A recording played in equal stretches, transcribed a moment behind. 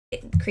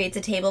It creates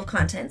a table of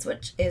contents,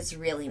 which is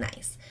really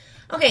nice.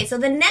 Okay, so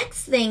the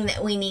next thing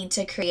that we need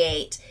to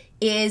create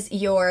is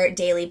your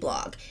daily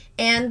blog.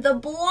 And the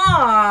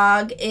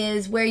blog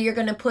is where you're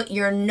going to put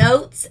your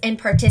notes and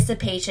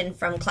participation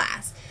from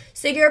class.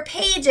 So your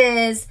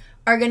pages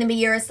are going to be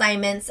your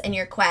assignments and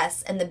your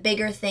quests and the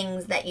bigger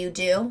things that you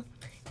do.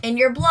 And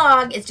your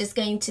blog is just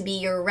going to be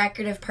your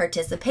record of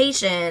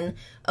participation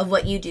of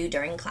what you do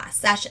during class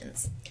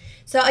sessions.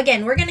 So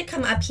again, we're going to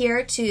come up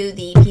here to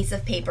the piece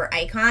of paper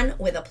icon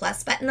with a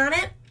plus button on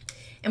it,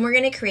 and we're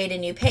going to create a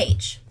new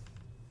page.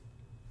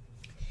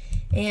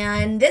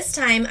 And this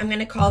time I'm going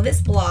to call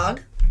this blog,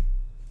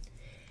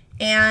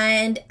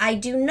 and I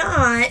do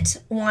not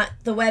want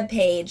the web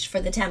page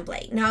for the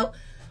template. Now,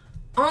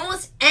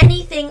 almost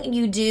anything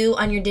you do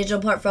on your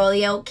digital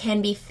portfolio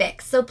can be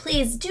fixed. So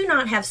please do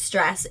not have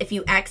stress if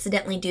you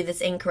accidentally do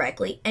this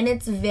incorrectly. And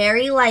it's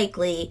very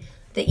likely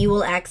that you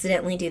will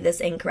accidentally do this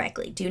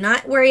incorrectly. Do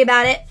not worry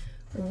about it.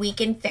 We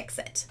can fix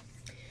it.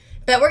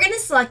 But we're going to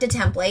select a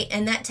template,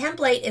 and that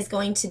template is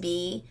going to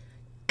be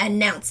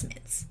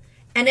announcements.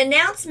 An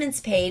announcements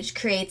page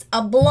creates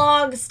a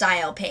blog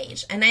style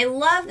page. And I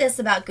love this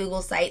about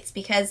Google Sites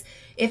because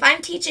if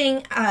I'm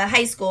teaching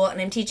high school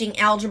and I'm teaching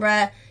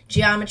algebra,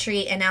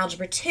 geometry, and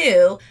algebra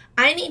 2,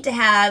 I need to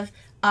have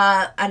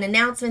an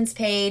announcements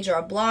page or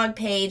a blog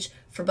page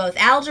for both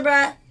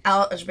algebra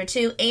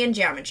 2, and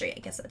geometry. I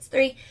guess that's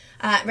 3.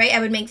 Right? I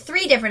would make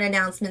 3 different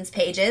announcements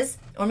pages,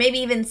 or maybe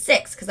even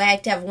 6, because I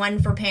have to have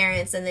one for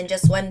parents and then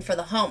just one for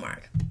the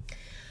homework.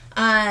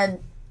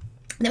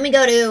 Then we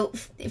go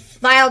to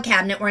file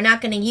cabinet. We're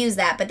not going to use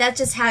that, but that's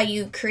just how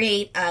you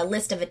create a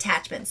list of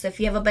attachments. So if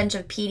you have a bunch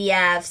of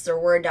PDFs or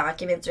Word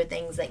documents or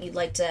things that you'd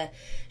like to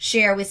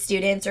share with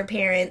students or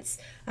parents,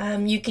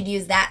 you could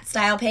use that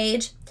style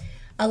page.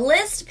 A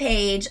list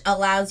page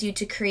allows you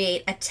to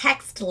create a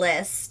text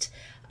list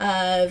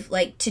of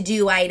like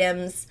to-do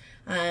items,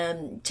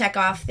 check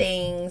off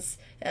things,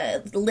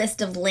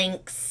 list of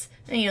links,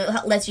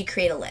 lets you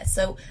create a list.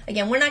 So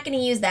again, we're not going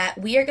to use that.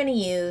 We are going to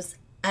use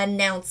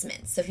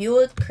announcements. So if you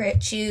would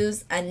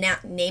choose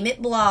name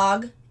it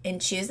blog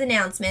and choose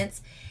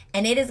announcements,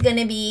 and it is going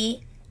to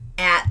be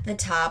at the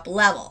top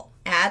level,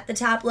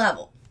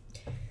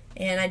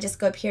 And I just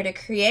go up here to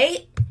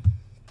create,